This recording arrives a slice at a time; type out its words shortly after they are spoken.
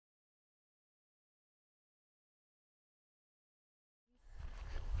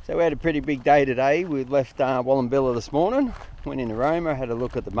So we had a pretty big day today. We left Wallumbilla this morning, went into Roma, had a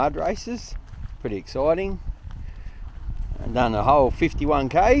look at the mud races, pretty exciting, and done a whole 51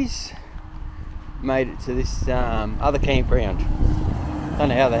 k's. Made it to this other campground. Don't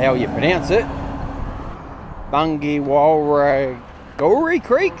know how the hell you pronounce it. Bungiwarragori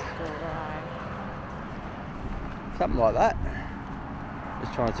Creek? Something like that.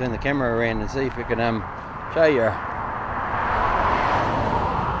 Just trying to turn the camera around and see if we can show you.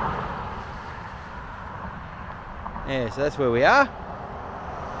 Yeah, so that's where we are.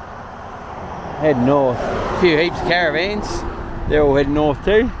 Heading north. A few heaps of caravans. They're all heading north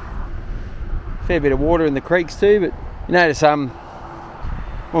too. Fair bit of water in the creeks too, but you notice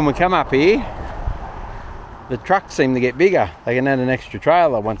when we come up here, the trucks seem to get bigger. They can add an extra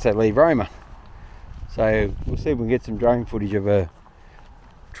trailer once they leave Roma. So we'll see if we can get some drone footage of a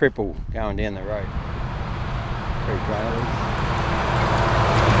triple going down the road. 3 trailers.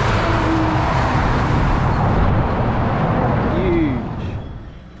 Huge.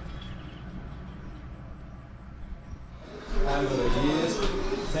 Over the years,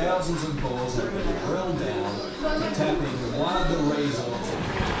 thousands of bores have been drilled down to tap into one of the resorts.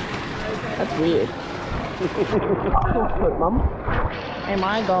 That's weird. Mum. Oh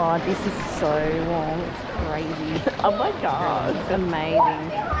my god, this is so long. It's crazy. Oh my god, it's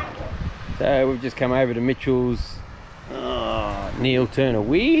amazing. So we've just come over to Mitchell's Neil Turner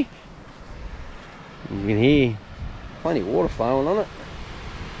Weir. You can hear plenty of water flowing on it.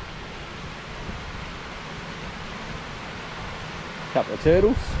 Couple of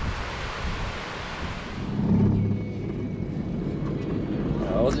turtles.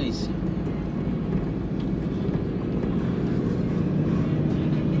 Aussies.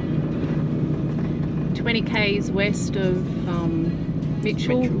 K's west of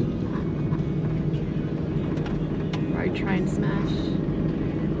Mitchell. Road train smash.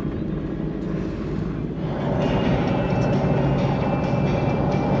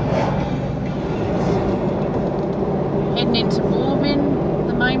 Heading into Morven at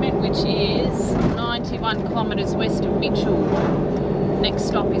the moment, which is 91 kilometres west of Mitchell. Next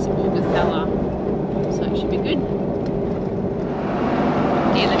stop is Augathella, so it should be good.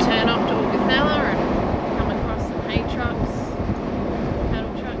 Near the turn off to Augathella and hay trucks,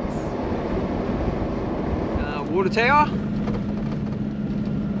 cattle trucks. Water tower.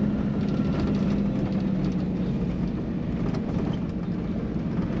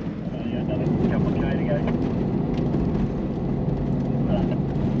 Another couple of K to go.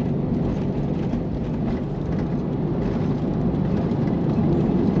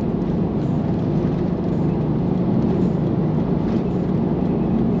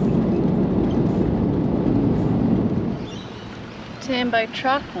 Tambo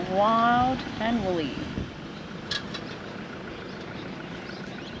truck, wild and woolly.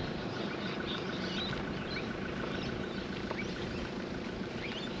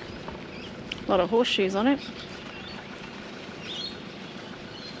 A lot of horseshoes on it.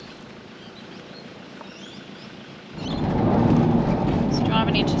 Just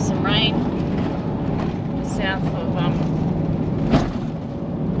driving into some rain south of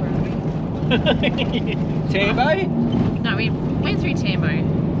where are we? Tambo? No, we went through Tambo.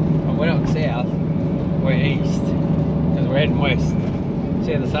 Oh, we're not south, we're east, because we're heading west.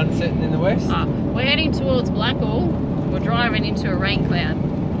 See how the sun's setting in the west? We're heading towards Blackall. We're driving into a rain cloud.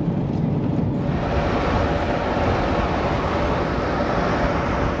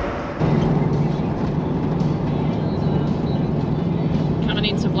 Coming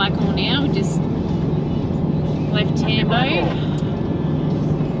into Blackall now, we just left Tambo.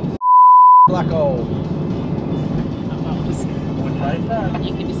 Blackall.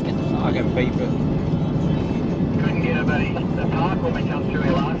 You can just get the I can beep it. Couldn't get about the park when we come through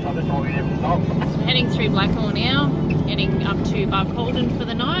here last time, that's why we never stopped. So we're heading through Blackall now, heading up to Barcaldine for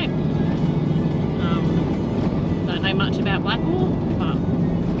the night. Don't know much about Blackall, but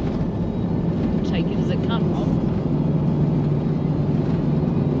we'll take it as it comes.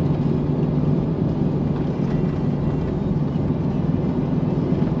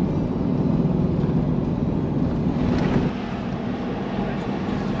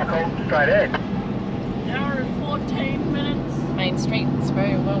 Straight ahead. Hour and 14 minutes. Main street is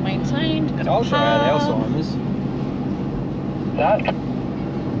very well maintained. Got a Told you how park. Alzheimer's. Start.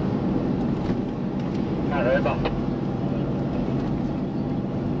 Not over.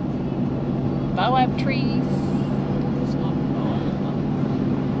 Boab trees.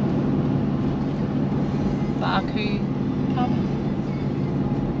 Baku pub.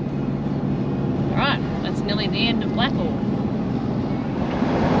 Alright, that's nearly the end of Blackall.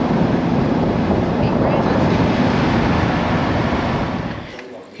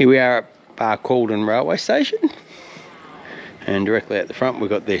 Here we are at Barcaldine railway station, and directly at the front we've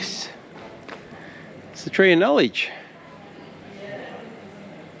got this. It's the Tree of Knowledge.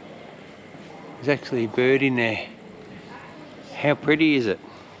 There's actually a bird in there. How pretty is it?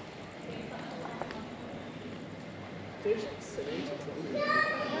 There's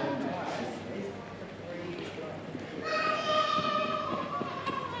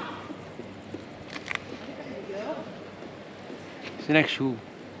an actual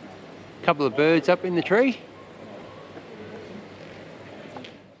couple of birds up in the tree.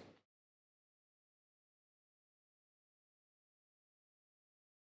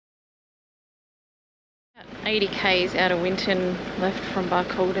 About 80 k's out of Winton, left from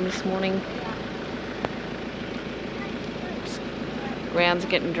Barcaldine this morning. Grounds are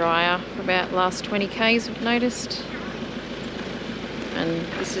getting drier for about last 20 k's, we've noticed. And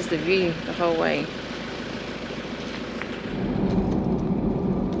this is the view the whole way.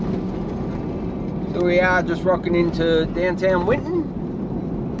 So we are just rocking into downtown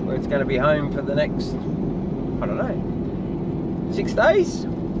Winton, where it's going to be home for the next, I don't know, 6 days.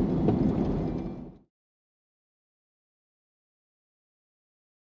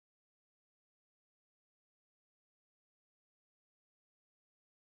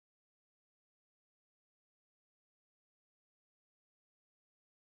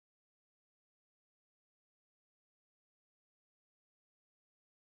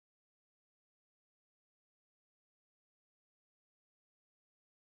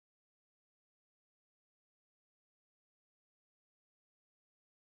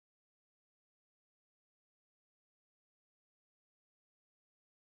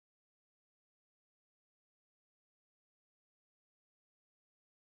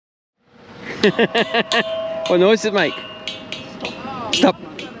 What noise does it make? Stop.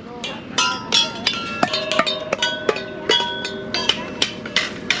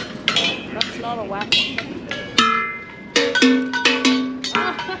 That's not a whack.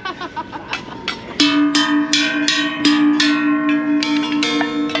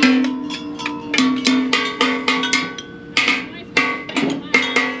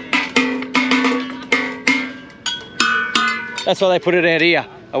 That's why they put it out here,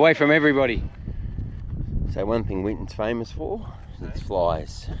 away from everybody. So one thing Winton's famous for is its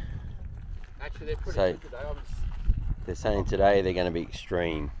flies. Actually, they're pretty So good today. they're saying today they're going to be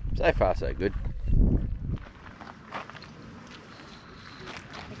extreme. So far so good.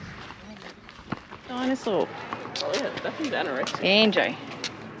 Dinosaur. Oh yeah, definitely anorexic. Banjo.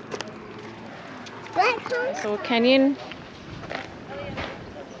 Dinosaur Canyon.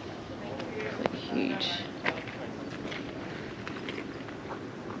 Look huge.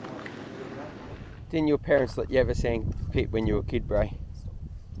 Didn't your parents let you have a sand pit when you were a kid, Bray?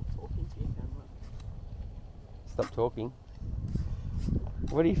 Talking to your camera. Stop talking.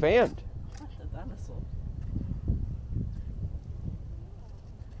 What have you found? A dinosaur.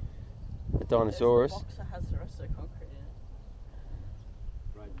 A Dinosaurus. The box that has the rest of the concrete in it.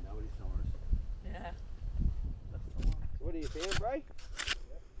 Right, now it's Yeah. That's the one. So what have you found, Bray?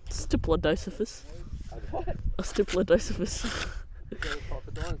 Stiplodosifus. What? A Stiplodosifus. Is that a type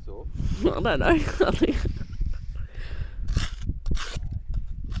of dinosaur? I don't know. I think.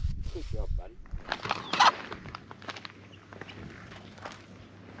 Good job, buddy.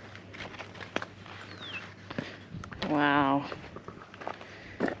 Wow.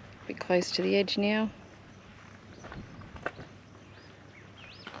 A bit close to the edge now.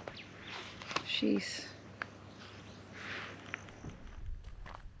 Jeez.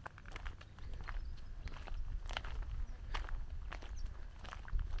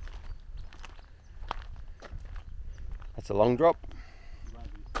 That's a long drop.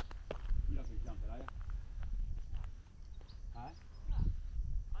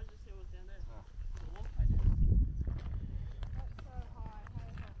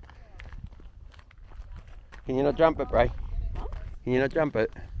 Can you not jump it, Bray? Can you not jump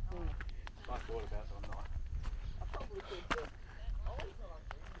it? I thought about it one night. I probably could.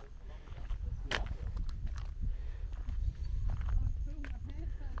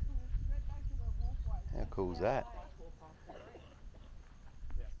 How cool is that?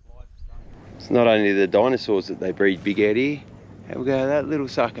 It's not only the dinosaurs that they breed big out here. Have we go that little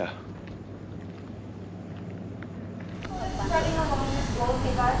sucker.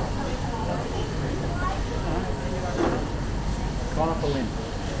 Pineapple in.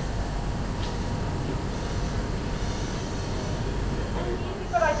 He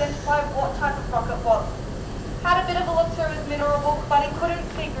could identify what type of rock it was. Had a bit of a look through his mineral book, but he couldn't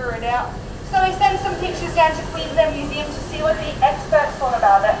figure it out. So he sent some pictures down to Queensland Museum to see what the experts thought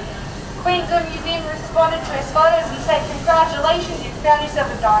about it. Queensland Museum responded to his photos and said, "Congratulations, you've found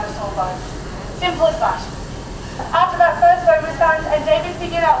yourself a dinosaur bone." Simple as that. After that first bone was found and David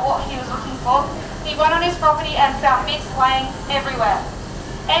figured out what he was looking for, he went on his property and found bits laying everywhere.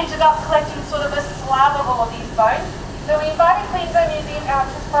 Ended up collecting sort of a slab of all of these bones. So we invited Queensland Museum out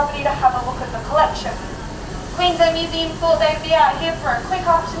to his property to have a look at the collection. Queensland Museum thought they'd be out here for a quick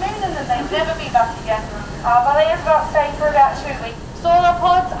afternoon and then they'd never be back again. But they ended up staying for about 2 weeks.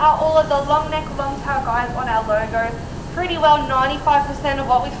 Sauropods are all of the long neck, long tail guys on our logo. Pretty well 95% of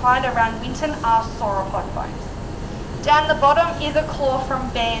what we find around Winton are sauropod bones. Down the bottom is a claw from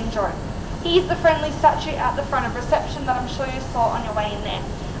Banjo. He's the friendly statue at the front of reception that I'm sure you saw on your way in there.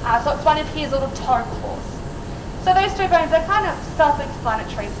 So it's one of his little toe claws. So those 2 bones are kind of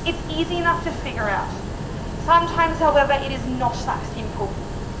self-explanatory. It's easy enough to figure out. Sometimes, however, it is not that simple.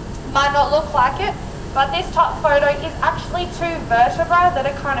 Might not look like it, but this top photo is actually 2 vertebrae that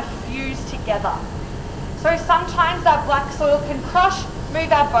are kind of fused together. So sometimes our black soil can crush,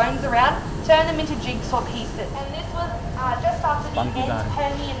 move our bones around, turn them into jigsaw pieces. And this was just after the end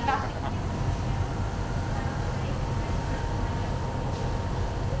Permian massacre.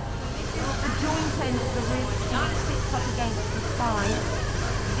 The joint end of the rib sits up against the spine.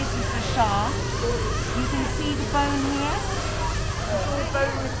 This is the shaft. You can see the bone here. It's all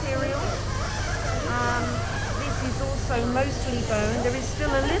bone material. This is also mostly bone. There is still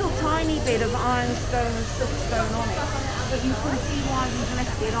a little tiny bit of ironstone and siltstone on it, but you can see why we've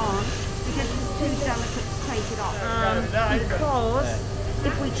left it on, because it's too delicate to take it off. Because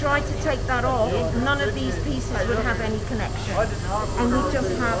if we tried to take that off, none of these pieces would have any connection, and we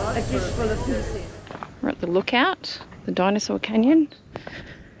just have a dish full of pieces. We're at the lookout, the Dinosaur Canyon.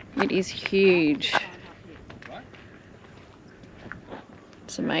 It is huge.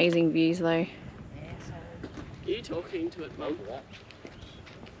 It's amazing views though. Are you talking to it, Mum?